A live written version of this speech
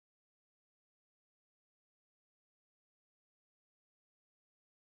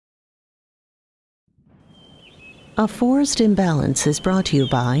A Forest Imbalance is brought to you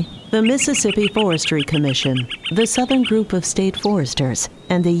by the Mississippi Forestry Commission, the Southern Group of State Foresters,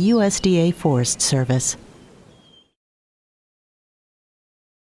 and the USDA Forest Service.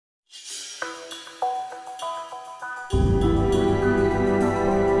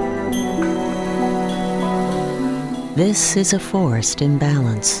 This is a forest in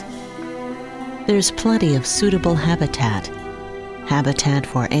balance. There's plenty of suitable habitat. Habitat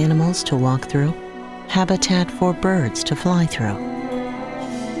for animals to walk through, habitat for birds to fly through.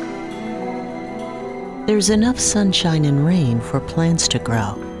 There's enough sunshine and rain for plants to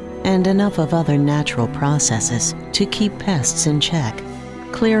grow, and enough of other natural processes to keep pests in check.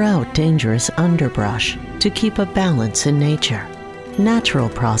 Clear out dangerous underbrush to keep a balance in nature. Natural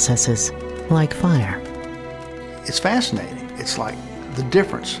processes like fire. It's fascinating. It's like the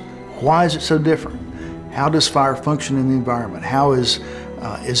difference. Why is it so different? How does fire function in the environment? How is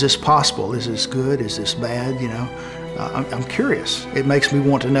this possible? Is this good? Is this bad? You know, I'm curious. It makes me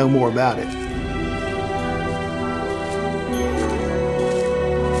want to know more about it.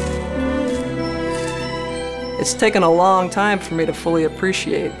 It's taken a long time for me to fully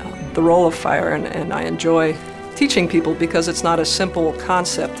appreciate the role of fire, and I enjoy teaching people because it's not a simple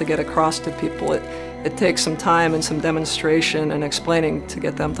concept to get across to people. It takes some time and some demonstration and explaining to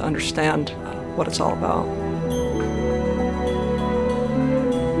get them to understand what it's all about.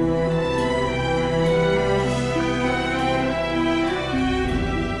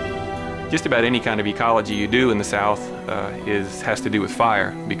 Just about any kind of ecology you do in the South has to do with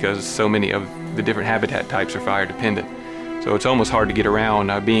fire, because so many of the different habitat types are fire dependent. So it's almost hard to get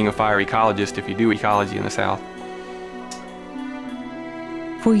around being a fire ecologist if you do ecology in the South.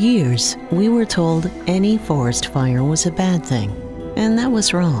 For years, we were told any forest fire was a bad thing, and that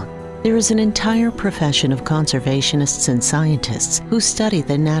was wrong. There is an entire profession of conservationists and scientists who study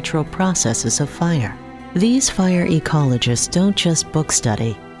the natural processes of fire. These fire ecologists don't just book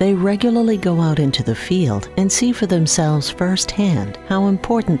study. They regularly go out into the field and see for themselves firsthand how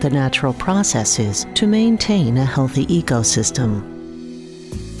important the natural process is to maintain a healthy ecosystem.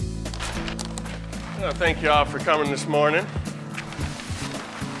 Well, thank you all for coming this morning.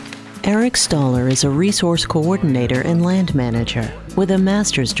 Eric Stoller is a resource coordinator and land manager with a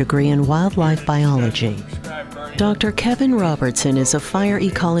master's degree in wildlife biology. Dr. Kevin Robertson is a fire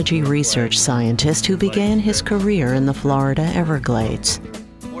ecology research scientist who began his career in the Florida Everglades.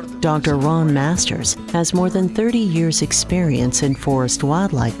 Dr. Ron Masters has more than 30 years' experience in forest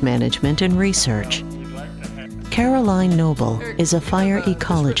wildlife management and research. Caroline Noble is a fire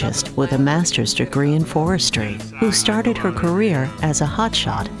ecologist with a master's degree in forestry who started her career as a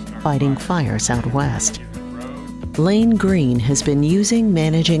hotshot fighting fires out west. Lane Green has been using,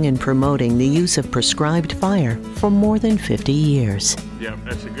 managing, and promoting the use of prescribed fire for more than 50 years.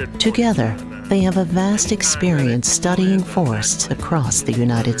 Together, they have a vast experience studying forests across the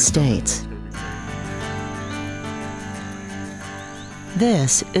United States.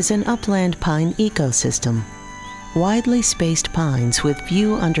 This is an upland pine ecosystem. Widely spaced pines with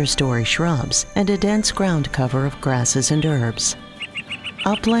few understory shrubs and a dense ground cover of grasses and herbs.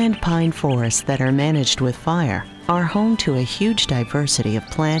 Upland pine forests that are managed with fire are home to a huge diversity of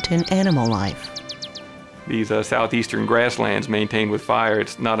plant and animal life. These southeastern grasslands maintained with fire,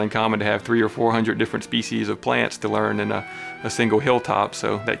 it's not uncommon to have 300 or 400 different species of plants to learn in a single hilltop,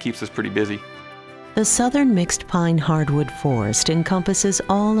 so that keeps us pretty busy. The southern mixed pine hardwood forest encompasses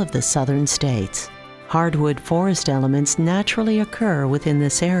all of the southern states. Hardwood forest elements naturally occur within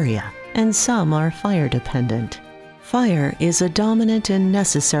this area, and some are fire dependent. Fire is a dominant and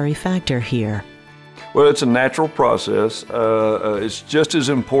necessary factor here. Well, it's a natural process. It's just as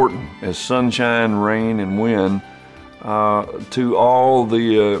important as sunshine, rain, and wind to all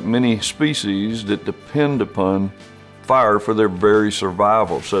the many species that depend upon fire for their very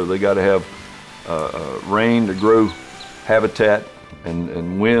survival. So they got to have rain to grow habitat,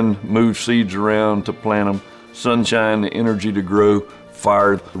 and wind move seeds around to plant them, sunshine, the energy to grow,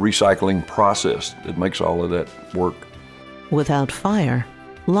 fire, the recycling process that makes all of that work. Without fire,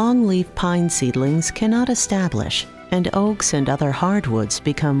 longleaf pine seedlings cannot establish, and oaks and other hardwoods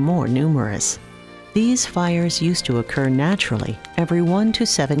become more numerous. These fires used to occur naturally every 1 to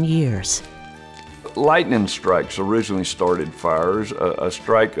 7 years. Lightning strikes originally started fires. A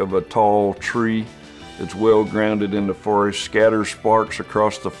strike of a tall tree that's well grounded in the forest scatters sparks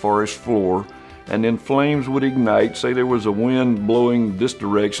across the forest floor, and then flames would ignite. Say there was a wind blowing this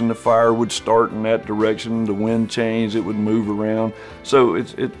direction, the fire would start in that direction, the wind changed, it would move around. So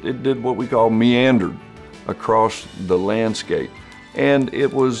it did what we call meandered across the landscape. And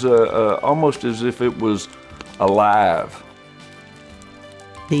it was almost as if it was alive.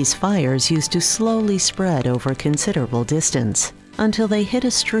 These fires used to slowly spread over a considerable distance until they hit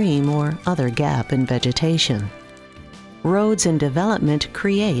a stream or other gap in vegetation. Roads and development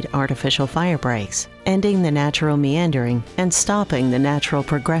create artificial fire breaks, ending the natural meandering and stopping the natural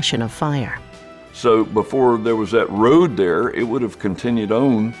progression of fire. So before there was that road there, it would have continued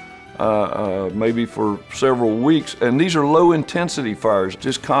on maybe for several weeks. And these are low intensity fires,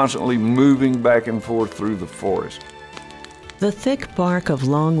 just constantly moving back and forth through the forest. The thick bark of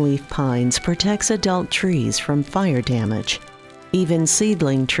longleaf pines protects adult trees from fire damage. Even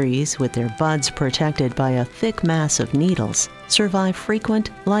seedling trees, with their buds protected by a thick mass of needles, survive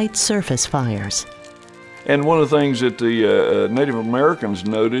frequent light surface fires. And one of the things that the Native Americans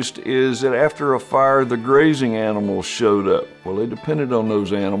noticed is that after a fire, the grazing animals showed up. Well, they depended on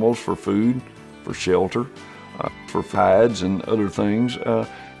those animals for food, for shelter, for hides and other things.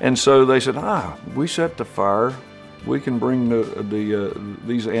 And so they said, we set the fire, we can bring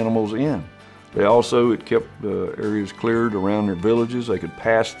these animals in. They also, it kept areas cleared around their villages. They could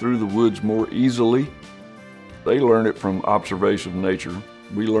pass through the woods more easily. They learned it from observation of nature.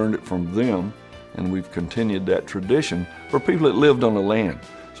 We learned it from them. And we've continued that tradition for people that lived on the land.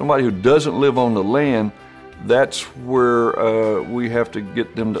 Somebody who doesn't live on the land, that's where we have to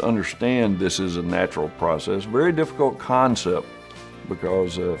get them to understand this is a natural process. Very difficult concept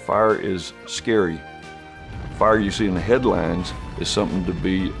because fire is scary. Fire you see in the headlines is something to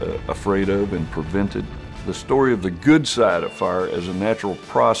be afraid of and prevented. The story of the good side of fire as a natural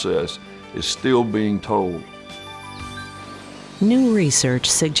process is still being told. New research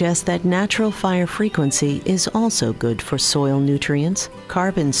suggests that natural fire frequency is also good for soil nutrients,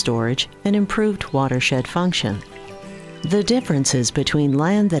 carbon storage, and improved watershed function. The differences between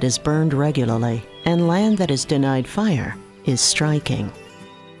land that is burned regularly and land that is denied fire is striking.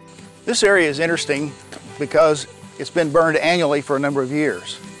 This area is interesting because it's been burned annually for a number of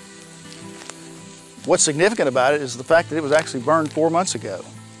years. What's significant about it is the fact that it was actually burned 4 months ago.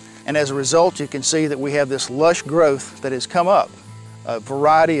 And as a result, you can see that we have this lush growth that has come up. A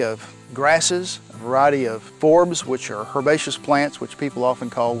variety of grasses, a variety of forbs, which are herbaceous plants, which people often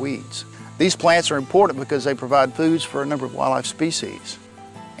call weeds. These plants are important because they provide foods for a number of wildlife species.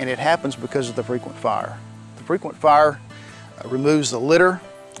 And it happens because of the frequent fire. The frequent fire removes the litter,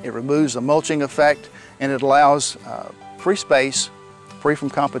 it removes the mulching effect, and it allows free space, free from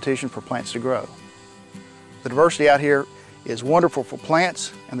competition for plants to grow. The diversity out here is wonderful for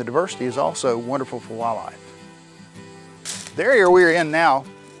plants, and the diversity is also wonderful for wildlife. The area we're in now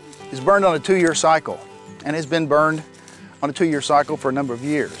is burned on a 2-year cycle, and has been burned on a 2-year cycle for a number of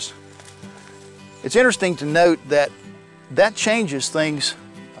years. It's interesting to note that that changes things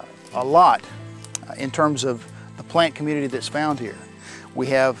a lot in terms of the plant community that's found here. We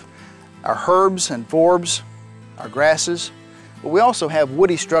have our herbs and forbs, our grasses, but we also have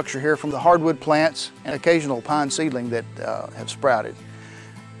woody structure here from the hardwood plants and occasional pine seedling that have sprouted.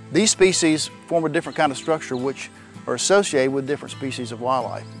 These species form a different kind of structure which are associated with different species of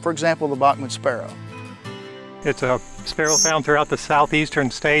wildlife. For example, the Bachman sparrow. It's a sparrow found throughout the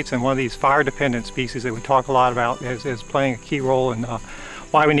southeastern states and one of these fire-dependent species that we talk a lot about is playing a key role in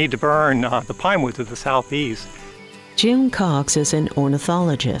why we need to burn the pine woods of the southeast. June Cox is an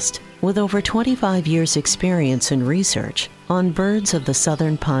ornithologist with over 25 years' experience in research on birds of the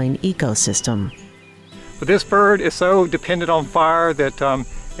southern pine ecosystem. But this bird is so dependent on fire that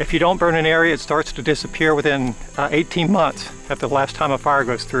if you don't burn an area, it starts to disappear within 18 months after the last time a fire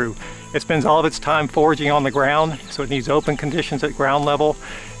goes through. It spends all of its time foraging on the ground, so it needs open conditions at ground level.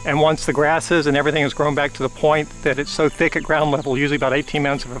 And once the grasses and everything has grown back to the point that it's so thick at ground level, usually about 18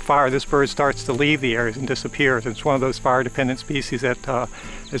 months of a fire, this bird starts to leave the areas and disappears. It's one of those fire-dependent species that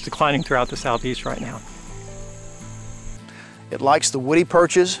is declining throughout the southeast right now. It likes the woody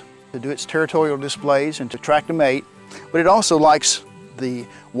perches to do its territorial displays and to attract a mate, but it also likes the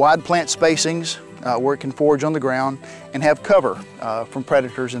wide plant spacings where it can forage on the ground and have cover from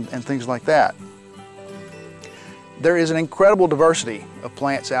predators and things like that. There is an incredible diversity of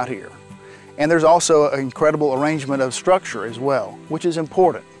plants out here, and there's also an incredible arrangement of structure as well, which is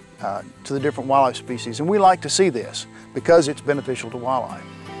important to the different wildlife species, and we like to see this because it's beneficial to wildlife.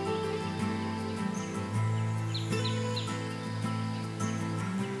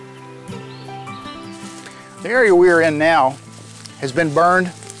 The area we are in now has been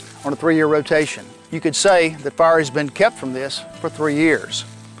burned on a 3-year rotation. You could say that fire has been kept from this for 3 years.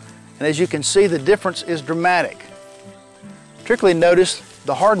 And as you can see, the difference is dramatic. Particularly notice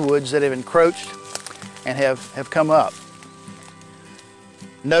the hardwoods that have encroached and have come up.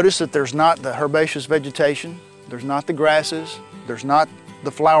 Notice that there's not the herbaceous vegetation, there's not the grasses, there's not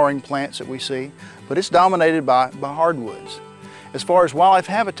the flowering plants that we see, but it's dominated by hardwoods. As far as wildlife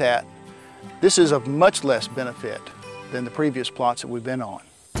habitat, this is of much less benefit than the previous plots that we've been on.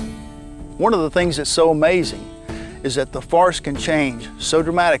 One of the things that's so amazing is that the forest can change so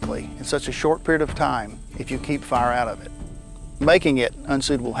dramatically in such a short period of time if you keep fire out of it, making it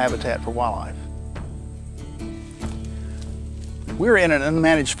unsuitable habitat for wildlife. We're in an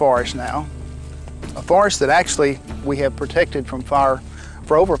unmanaged forest now, a forest that actually we have protected from fire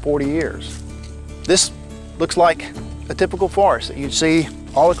for over 40 years. This looks like a typical forest that you'd see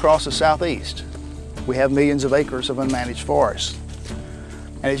all across the southeast. We have millions of acres of unmanaged forest.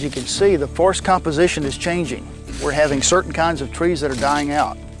 And as you can see, the forest composition is changing. We're having certain kinds of trees that are dying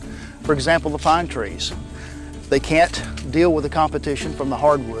out. For example, the pine trees. They can't deal with the competition from the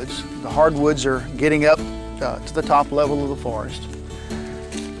hardwoods. The hardwoods are getting up to the top level of the forest.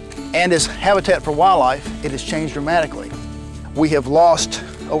 And as habitat for wildlife, it has changed dramatically. We have lost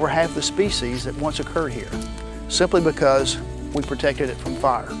over half the species that once occurred here, simply because we protected it from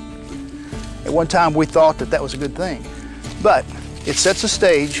fire. At one time, we thought that that was a good thing, but it sets a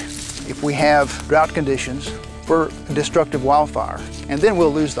stage if we have drought conditions for destructive wildfire, and then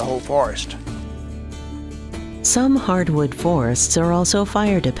we'll lose the whole forest. Some hardwood forests are also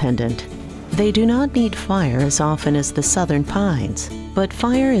fire dependent. They do not need fire as often as the southern pines, but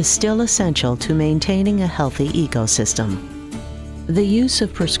fire is still essential to maintaining a healthy ecosystem. The use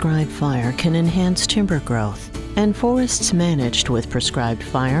of prescribed fire can enhance timber growth, and forests managed with prescribed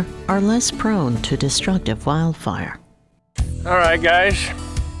fire are less prone to destructive wildfire. All right, guys.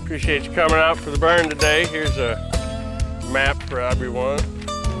 Appreciate you coming out for the burn today. Here's a map for everyone.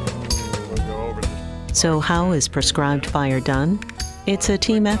 We'll go over this. So how is prescribed fire done? It's a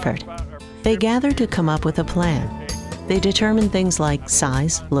team effort. They gather to come up with a plan. They determine things like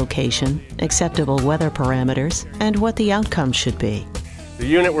size, location, acceptable weather parameters, and what the outcome should be. The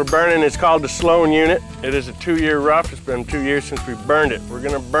unit we're burning is called the Sloan unit. It is a 2-year rough. It's been 2 years since we burned it. We're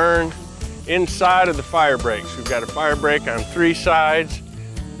gonna burn inside of the fire breaks. We've got a fire break on 3 sides.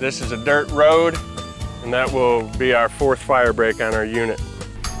 This is a dirt road, and that will be our 4th fire break on our unit.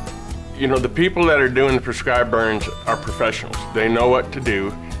 You know, the people that are doing the prescribed burns are professionals. They know what to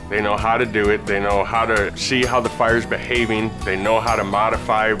do. They know how to do it. They know how to see how the fire's behaving. They know how to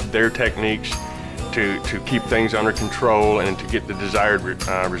modify their techniques to keep things under control and to get the desired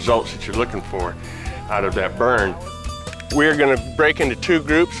results that you're looking for out of that burn. We're going to break into 2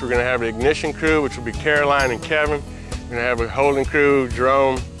 groups. We're going to have an ignition crew, which will be Caroline and Kevin. We're going to have a holding crew,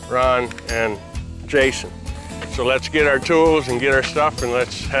 Jerome, Ron, and Jason. So let's get our tools and get our stuff, and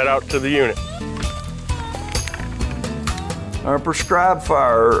let's head out to the unit. Our prescribed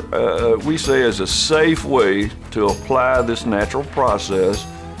fire, we say, is a safe way to apply this natural process,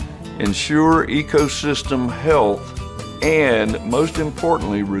 ensure ecosystem health, and most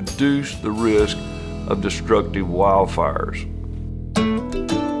importantly, reduce the risk of destructive wildfires.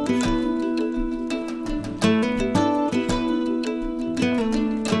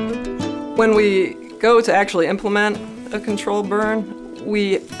 When we go to actually implement a controlled burn,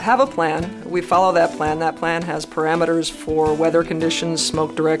 we have a plan. We follow that plan. That plan has parameters for weather conditions,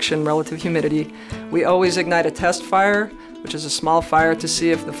 smoke direction, relative humidity. We always ignite a test fire, which is a small fire to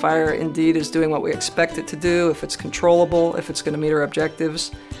see if the fire indeed is doing what we expect it to do, if it's controllable, if it's going to meet our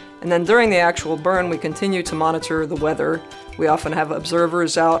objectives. And then during the actual burn, we continue to monitor the weather. We often have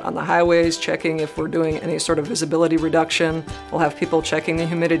observers out on the highways checking if we're doing any sort of visibility reduction. We'll have people checking the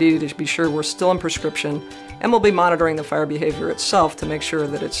humidity to be sure we're still in prescription. And we'll be monitoring the fire behavior itself to make sure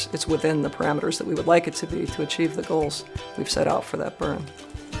that it's within the parameters that we would like it to be to achieve the goals we've set out for that burn.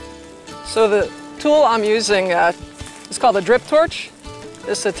 So the tool I'm using is called a drip torch.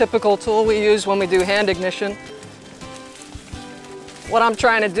 This is a typical tool we use when we do hand ignition. What I'm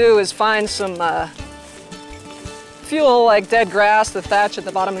trying to do is find some fuel like dead grass, the thatch at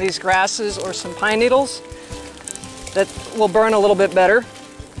the bottom of these grasses, or some pine needles that will burn a little bit better.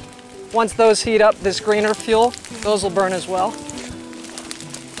 Once those heat up, this greener fuel, those will burn as well.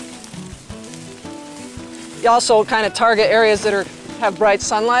 You also kind of target areas that have bright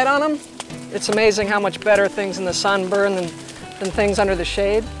sunlight on them. It's amazing how much better things in the sun burn than things under the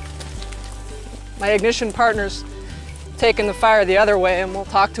shade. My ignition partner's taking the fire the other way, and we'll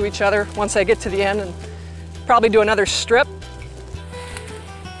talk to each other once I get to the end and probably do another strip.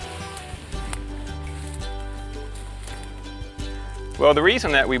 Well, the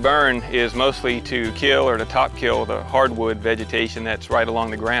reason that we burn is mostly to kill or to top kill the hardwood vegetation that's right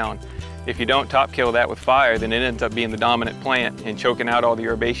along the ground. If you don't top kill that with fire, then it ends up being the dominant plant and choking out all the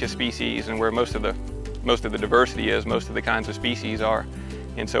herbaceous species and where most of the diversity is, most of the kinds of species are.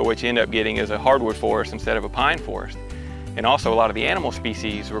 And so what you end up getting is a hardwood forest instead of a pine forest. And also a lot of the animal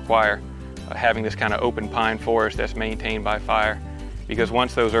species require having this kind of open pine forest that's maintained by fire. Because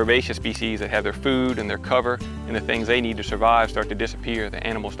once those herbaceous species that have their food and their cover and the things they need to survive start to disappear, the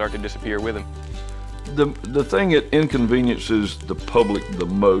animals start to disappear with them. The thing that inconveniences the public the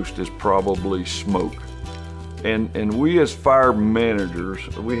most is probably smoke. And we as fire managers,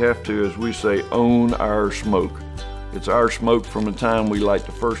 we have to, as we say, own our smoke. It's our smoke from the time we light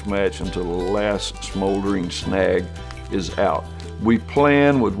the first match until the last smoldering snag is out. We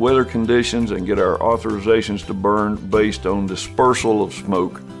plan with weather conditions and get our authorizations to burn based on dispersal of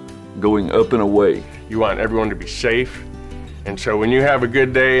smoke going up and away. You want everyone to be safe, and so when you have a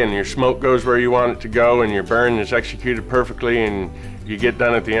good day and your smoke goes where you want it to go and your burn is executed perfectly and you get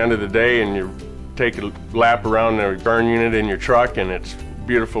done at the end of the day and you take a lap around the burn unit in your truck and it's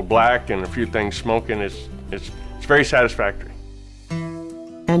beautiful black and a few things smoking, it's very satisfactory.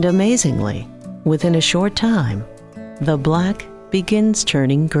 And amazingly, within a short time, the black begins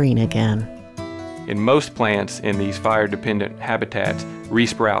turning green again. In most plants in these fire-dependent habitats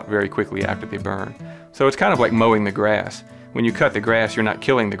resprout very quickly after they burn. So it's kind of like mowing the grass. When you cut the grass, you're not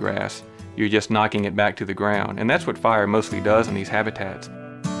killing the grass, you're just knocking it back to the ground. And that's what fire mostly does in these habitats.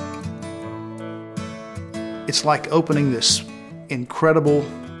 It's like opening this incredible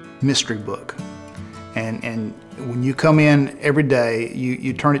mystery book. And when you come in every day,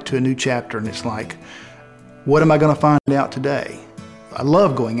 you turn it to a new chapter and it's like, what am I going to find out today? I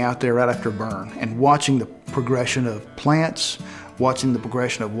love going out there right after a burn and watching the progression of plants, watching the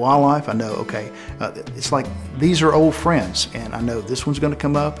progression of wildlife. I know, okay, it's like these are old friends, and I know this one's going to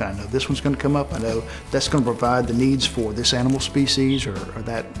come up, and I know this one's going to come up. I know that's going to provide the needs for this animal species or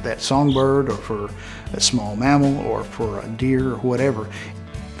that songbird or for a small mammal or for a deer or whatever.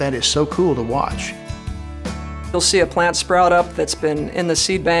 That is so cool to watch. You'll see a plant sprout up that's been in the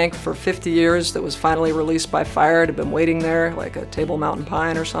seed bank for 50 years that was finally released by fire. It had been waiting there, like a table mountain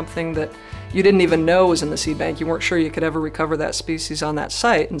pine or something that you didn't even know was in the seed bank. You weren't sure you could ever recover that species on that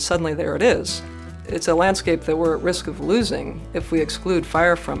site, and suddenly there it is. It's a landscape that we're at risk of losing if we exclude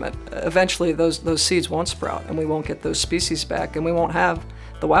fire from it. Eventually those seeds won't sprout and we won't get those species back, and we won't have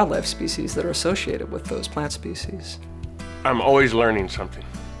the wildlife species that are associated with those plant species. I'm always learning something.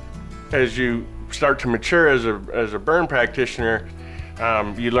 As you start to mature as a burn practitioner,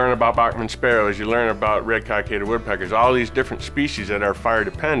 you learn about Bachman sparrows, you learn about red-cockaded woodpeckers, all these different species that are fire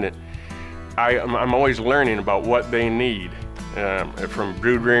dependent. I'm always learning about what they need, from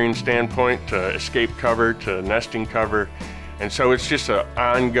brood rearing standpoint to escape cover to nesting cover, and so it's just an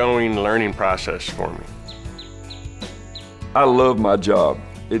ongoing learning process for me. I love my job.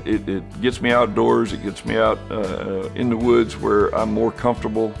 It gets me outdoors, it gets me out in the woods where I'm more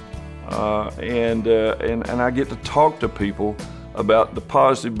comfortable. And I get to talk to people about the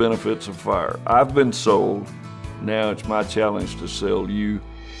positive benefits of fire. I've been sold. Now it's my challenge to sell you.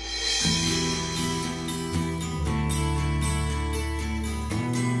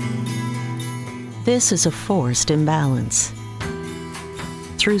 This is a forest imbalance.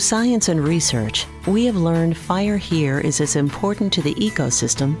 Through science and research, we have learned fire here is as important to the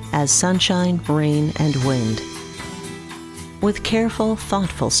ecosystem as sunshine, rain, and wind. With careful,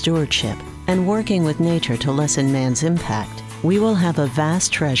 thoughtful stewardship and working with nature to lessen man's impact, we will have a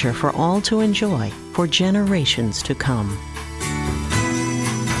vast treasure for all to enjoy for generations to come.